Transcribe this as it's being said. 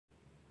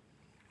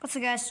What's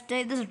up, guys?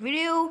 Today, this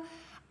video,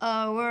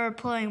 we're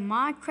playing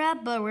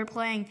Minecraft, but we're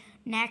playing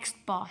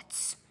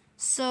Nextbots.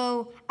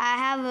 So, I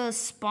have a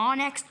spawn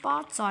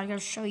Nextbot, so I'm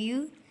gonna show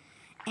you.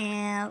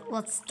 And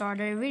let's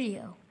start our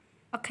video.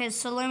 Okay,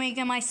 so let me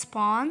get my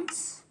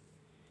spawns.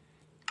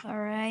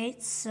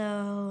 Alright,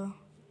 so...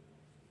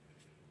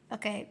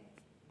 Okay.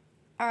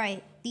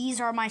 Alright,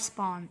 these are my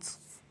spawns.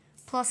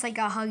 Plus, I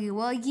got Huggy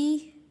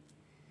Wuggy.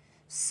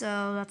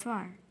 So, that's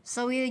fine.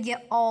 So, we're gonna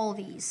get all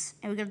these,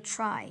 and we're gonna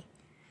try.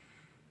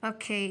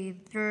 Okay,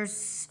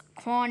 there's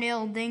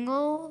Cornell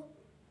Dingle,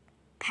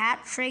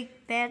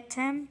 Patrick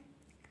Bantam,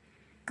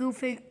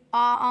 Goofy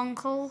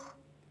Uncle,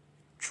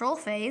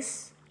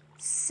 Trollface,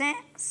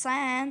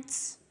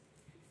 Sans,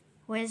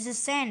 where's the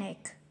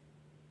Sanic,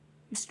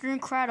 Mr.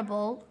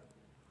 Incredible,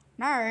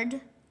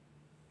 Nerd,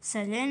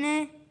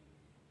 Selene,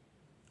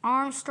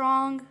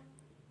 Armstrong,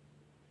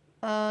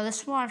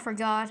 this one I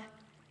forgot,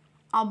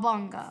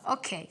 Albunga.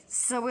 Okay,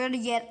 so we're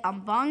gonna get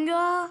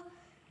Albunga.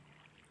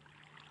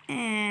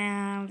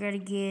 And I'm gonna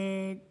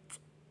get,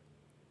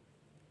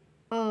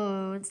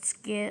 let's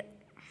get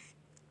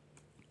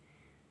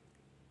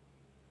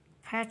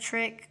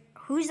Patrick.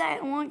 Who's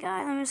that one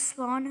guy? Let me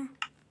spawn.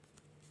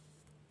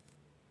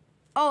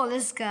 Oh,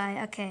 this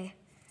guy. Okay.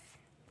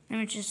 Let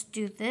me just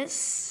do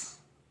this.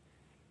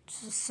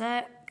 Just a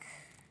sec.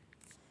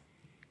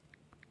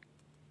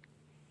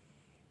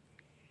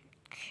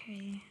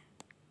 Okay.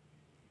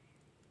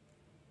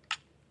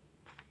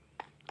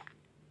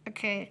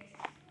 Okay.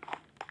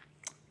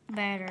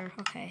 Better,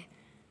 okay.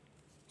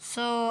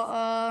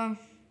 So,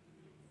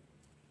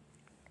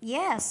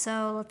 yeah,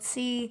 so let's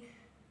see.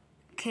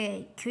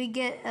 Okay, can we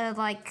get,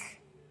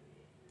 like,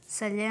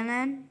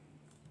 Selene?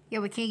 Yeah,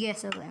 we can get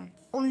Selene.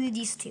 Only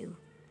these two.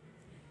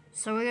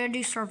 So we're gonna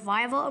do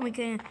survival, and we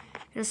can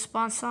just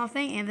spawn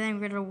something, and then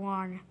we're gonna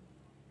warn.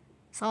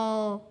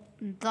 So,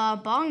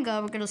 the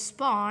Bonga, we're gonna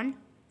spawn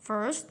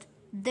first,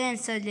 then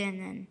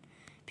Selene.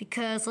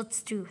 Because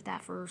let's do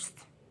that first.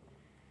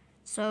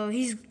 So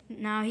he's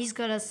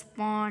gonna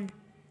spawn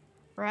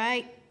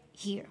right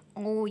here.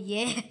 Oh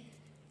yeah.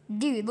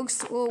 Dude, it looks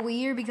so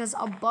weird because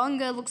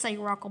Albunga looks like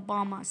Barack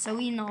Obama. So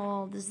we know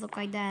all this look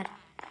like that.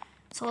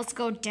 So let's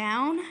go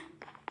down.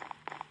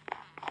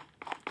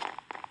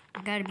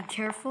 I gotta be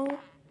careful.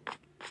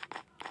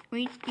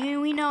 We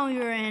know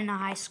you're in a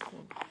high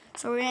school.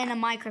 So we're in a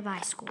Minecraft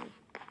high school.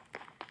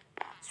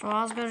 So what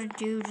I was gonna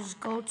do, just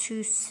go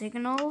to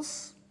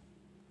signals,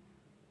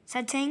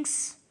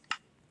 settings,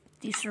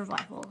 do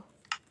survival.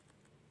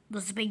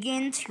 Let's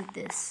begin to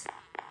this.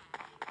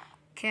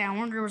 Okay, I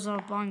wonder where's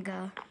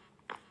Albunga.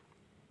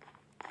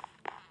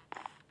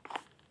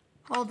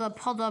 Hold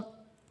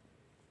up.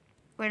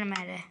 Wait a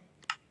minute.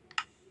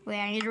 Wait,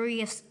 I need to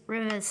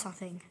revisit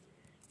something.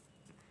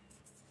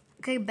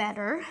 Okay,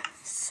 better.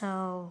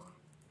 So,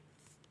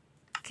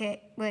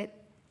 okay, wait.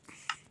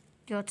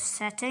 Go to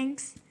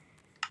settings.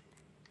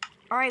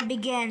 All right,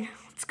 begin.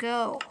 Let's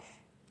go.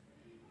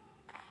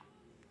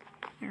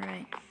 All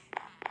right.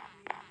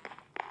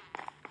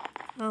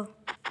 Oh,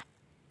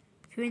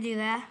 can we do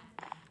that?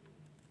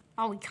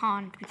 Oh, we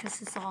can't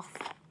because it's off.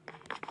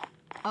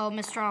 Oh,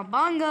 Mr.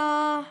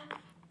 Albunga,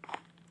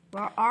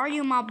 where are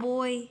you, my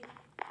boy?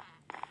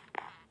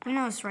 We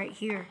know it's right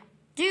here.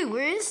 Dude,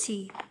 where is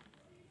he?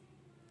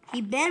 He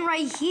been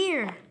right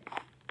here.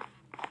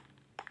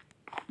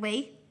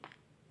 Wait.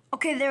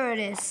 Okay, there it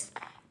is.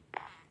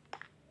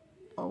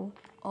 Oh,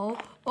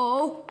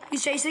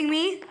 he's chasing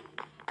me.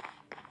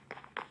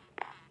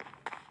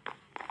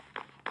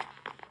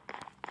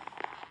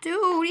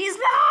 Dude, he's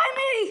behind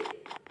me!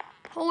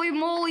 Holy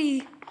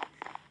moly.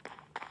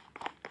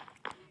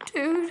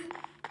 Dude.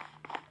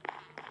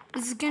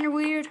 This is kinda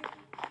weird.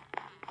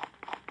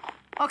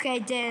 Okay,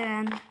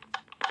 Dan.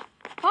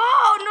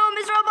 Oh, no,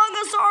 Mr.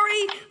 Albunga,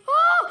 sorry!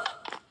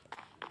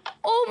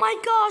 Oh my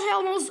gosh, I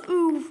almost,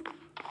 ooh.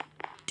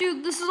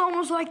 Dude, this is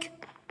almost like,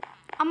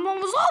 I'm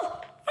almost,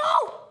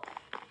 no!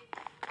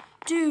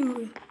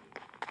 Dude.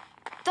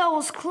 That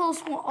was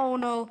close one. Oh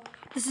no,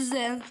 this is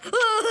it.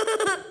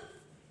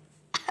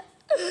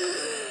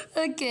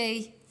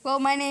 Okay, well,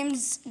 my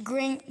name's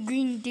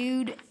Green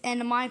Dude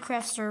and the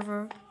Minecraft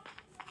server.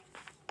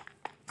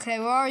 Okay,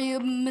 where are you,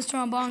 Mr.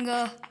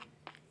 Albunga?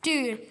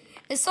 Dude,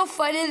 it's so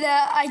funny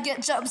that I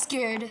get jump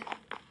scared.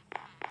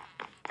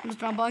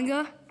 Mr.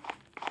 Albunga?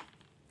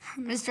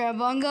 Mr.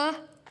 Albunga?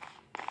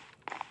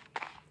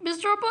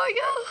 Mr.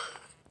 Albunga?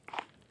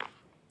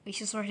 Wait,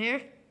 she's right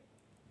here?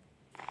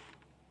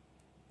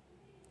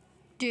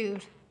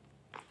 Dude.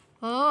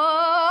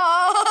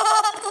 Oh!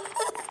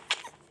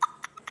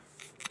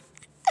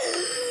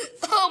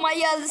 Oh my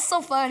god, this is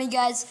so funny,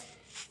 guys.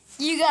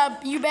 You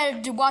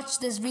better watch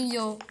this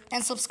video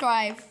and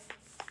subscribe.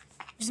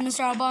 This is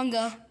Mr.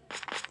 Albunga.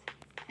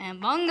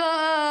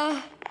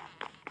 Albunga!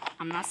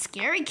 I'm not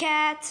scary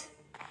cat.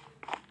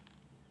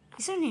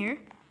 He's in here.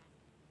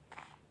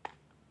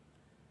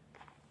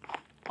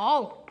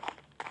 Oh,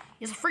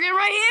 he's freaking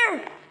right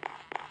here.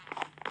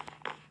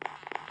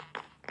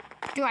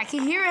 Dude, I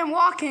can hear him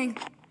walking.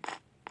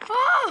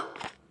 Oh!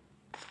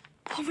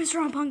 Oh,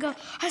 Mr. Ambunga,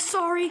 I'm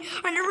sorry.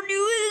 I never knew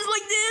it was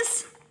like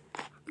this.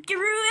 Get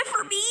rid of it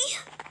for me.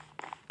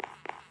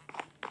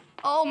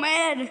 Oh,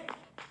 man.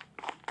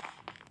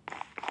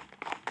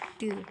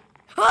 Dude.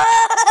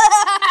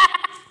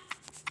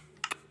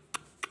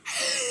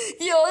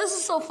 Yo, this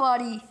is so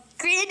funny.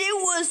 Granted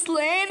was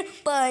slain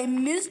by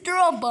Mr.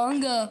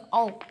 Ambunga.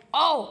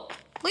 Oh,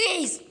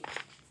 please.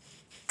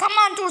 Come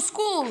on to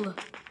school.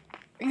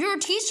 You're a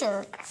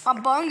teacher.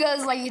 Ambunga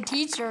is like a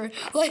teacher.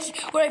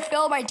 Like, when I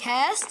failed my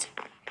test,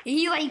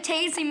 he like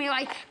tasing me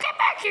like, come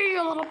back here,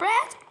 you little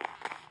brat.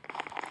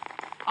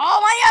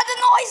 Oh my God, the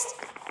noise.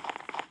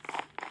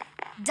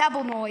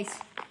 Double noise.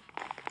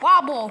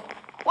 Wobble.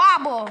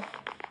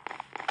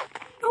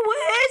 No way,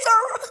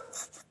 sir.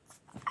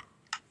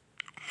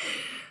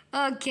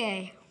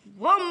 Okay,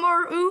 one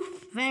more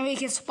oof, then we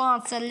can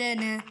spawn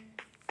Selena.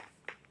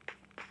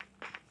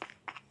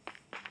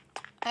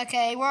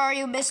 Okay, where are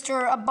you,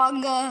 Mr.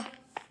 Ambunga?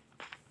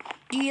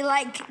 Do you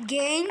like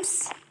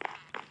games?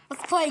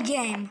 Let's play a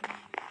game.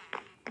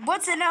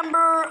 What's the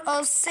number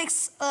of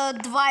 6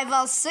 divided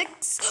by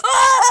 6?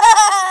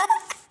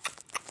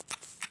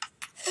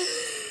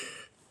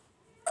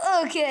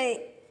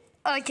 Okay,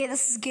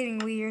 this is getting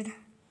weird.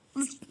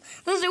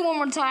 Let's do one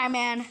more time,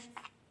 man.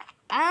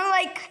 I'm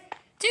like,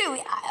 dude,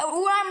 when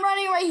I'm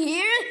running right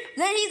here,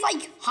 then he's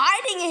like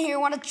hiding in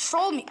here, want to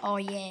troll me. Oh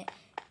yeah.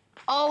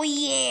 Oh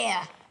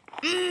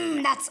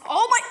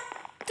my,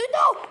 dude,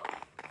 no,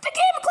 the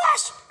game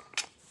crashed.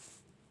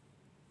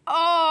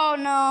 Oh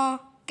no,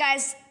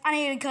 guys, I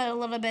need to cut a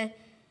little bit.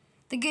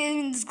 The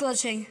game is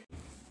glitching.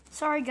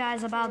 Sorry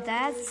guys about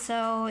that.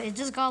 So it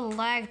just got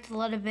lagged a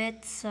little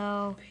bit.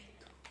 So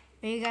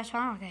are you guys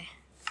fine?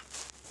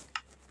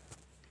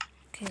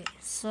 Okay,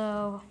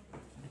 so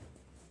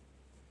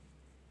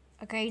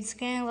it's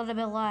getting a little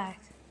bit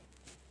lagged.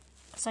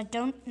 So I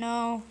don't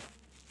know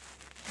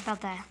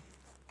about that.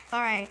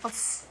 Alright,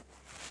 let's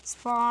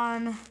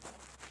spawn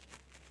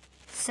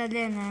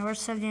Selena. Where's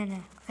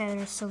Selena? Okay,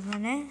 there's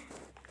Selena.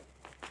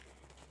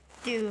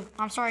 Dude,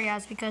 I'm sorry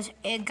guys because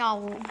it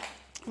got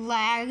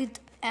lagged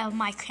of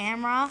my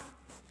camera.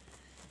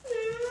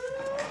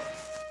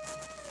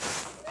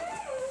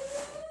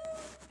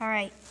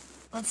 Alright,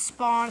 let's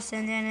spawn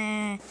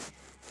Selena.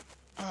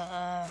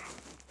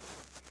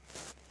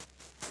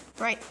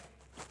 Right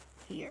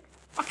here.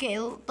 Okay,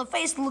 the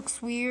face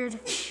looks weird.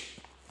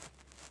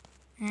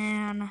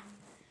 And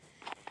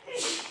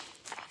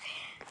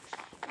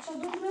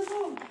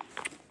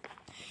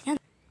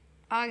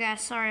oh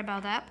guys, sorry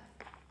about that.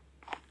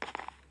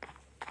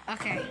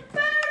 Okay.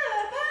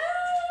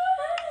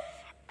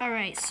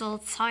 Alright, so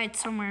let's hide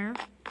somewhere.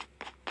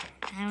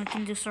 And we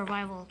can do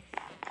survival.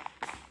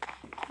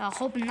 I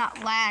hope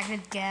not lag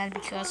again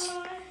because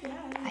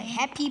I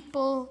hate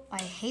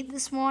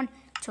this one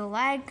to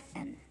lag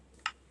and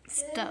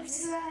stuff.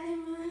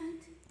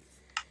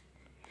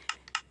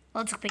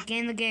 Let's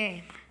begin the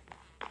game.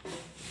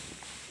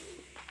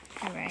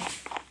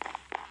 Alright.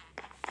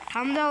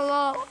 Comment down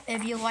below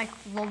if you like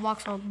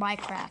Roblox or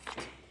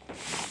Minecraft.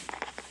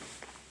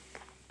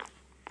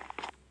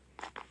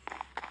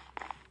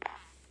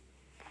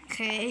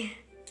 Okay.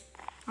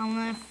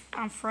 I'm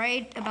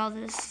afraid about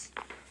this.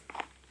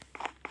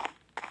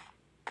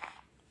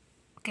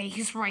 Okay,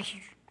 he's right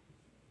here.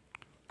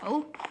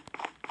 Oh.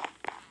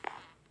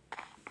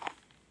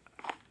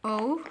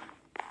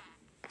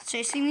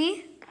 Chasing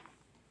me?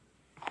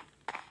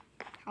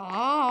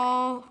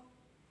 Oh,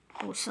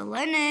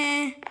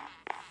 Selena.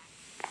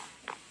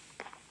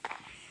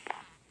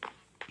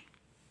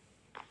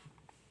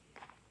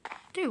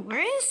 Dude,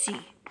 where is he?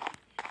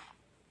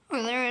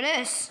 Oh, there it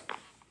is.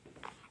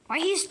 Why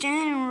he's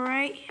standing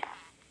right?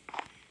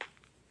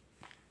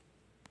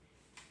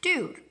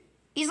 Dude,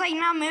 he's like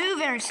not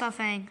moving or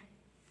something.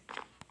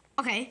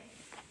 Okay.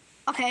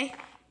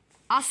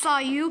 I saw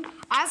you.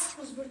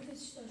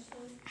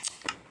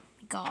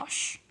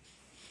 Gosh.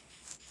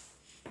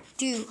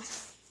 Dude,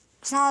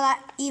 it's not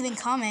that even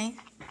coming.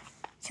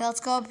 Okay,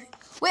 let's go.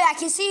 Wait, I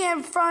can see him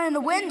in front of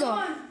the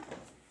window.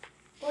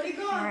 Where'd he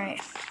go?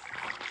 Alright.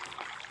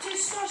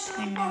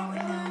 We know.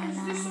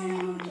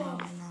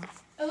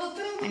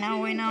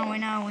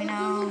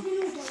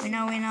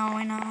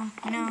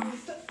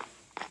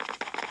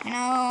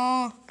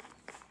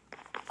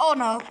 Oh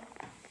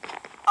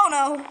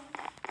no.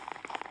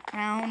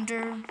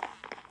 Rounder.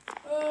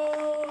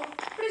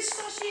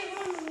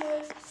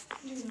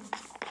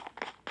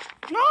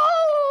 No!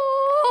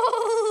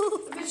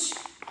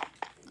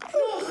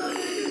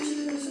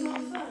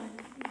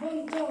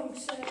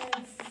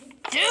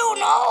 Dude,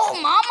 no,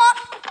 mama!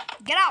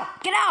 Get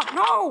out,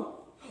 no!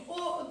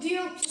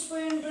 Dude,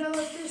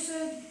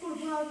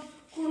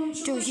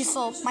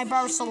 my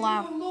brother's so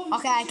loud.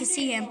 Okay, I can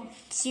see him.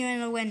 In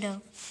the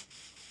window.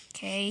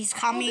 Okay, he's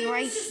coming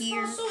right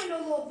here.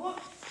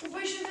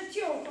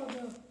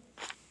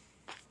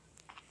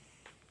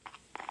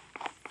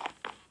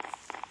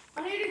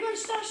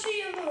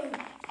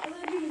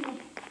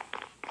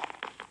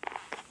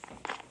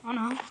 Oh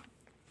no.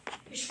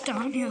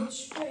 Danya.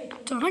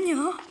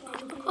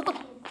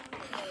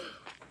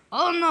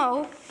 Oh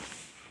no.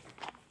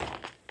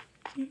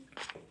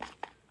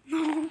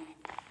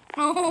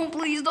 No,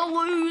 please don't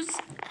lose.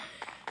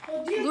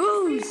 Well, do you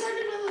Lose. reset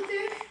another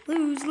thing?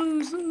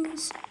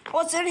 Lose.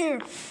 What's in here?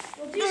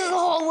 Well, do This is you, the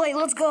hallway.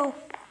 Let's go.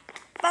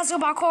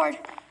 Basketball court.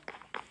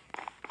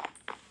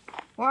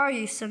 Where are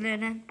you,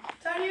 Selene?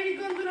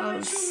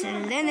 Oh,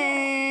 Selene.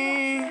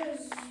 How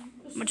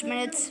much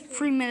minutes?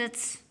 3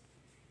 minutes.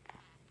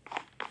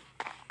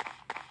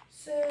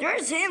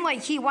 There's him.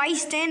 Like why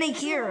he's standing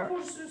here?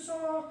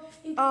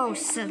 Oh,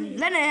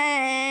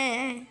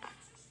 Selene.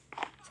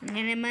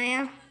 Selene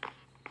man.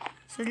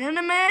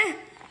 Selene man.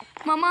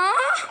 Mama.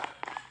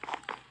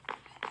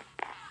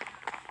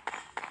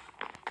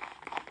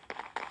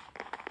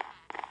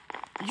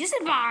 You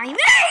said bye.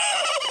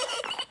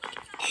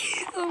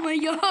 Oh my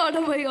god.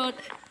 Oh my god.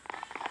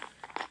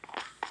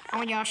 Oh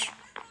my gosh.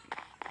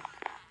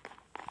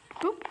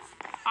 Boop.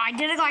 I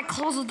didn't like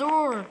close the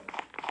door.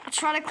 I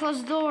tried to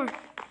close the door.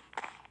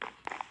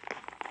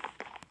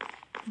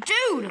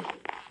 Dude!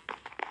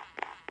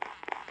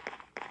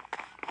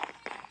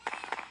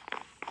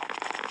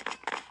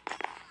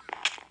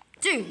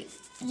 Dude,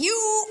 you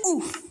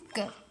oof.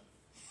 Go.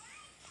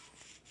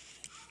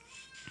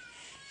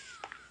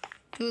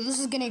 Dude, this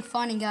is getting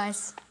funny,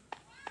 guys.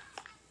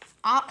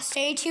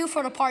 Stay tuned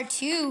for the part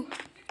 2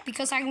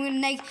 because I'm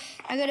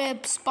gonna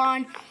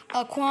spawn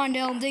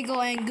Quandale,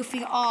 Diggle, and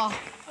Goofy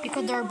off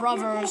because they're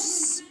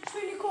brothers.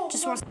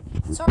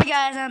 Sorry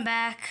guys, I'm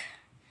back.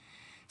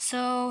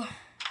 So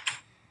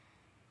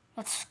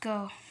let's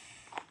go.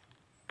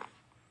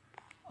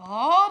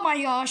 Oh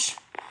my gosh.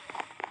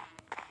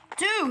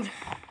 Dude.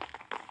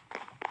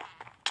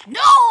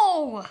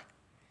 No!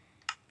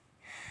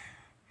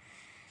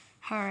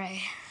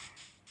 Alright.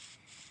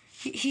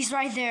 He's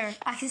right there.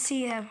 I can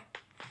see him.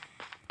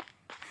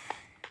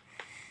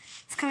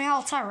 It's coming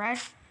outside,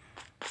 right?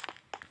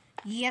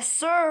 Yes,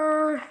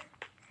 sir.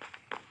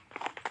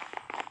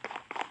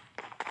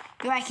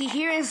 Dude, I can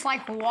hear him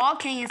like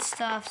walking and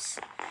stuff.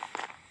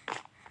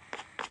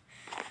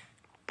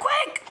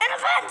 Quick! An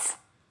event!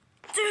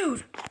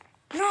 Dude!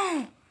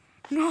 No!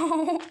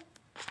 No!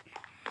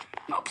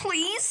 No,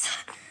 please!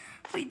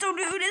 Please don't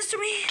do this to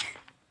me!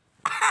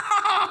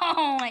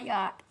 Oh my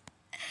god.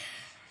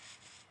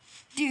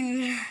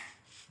 Dude.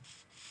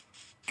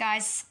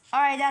 Guys.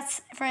 Alright,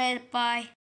 that's for it. Bye.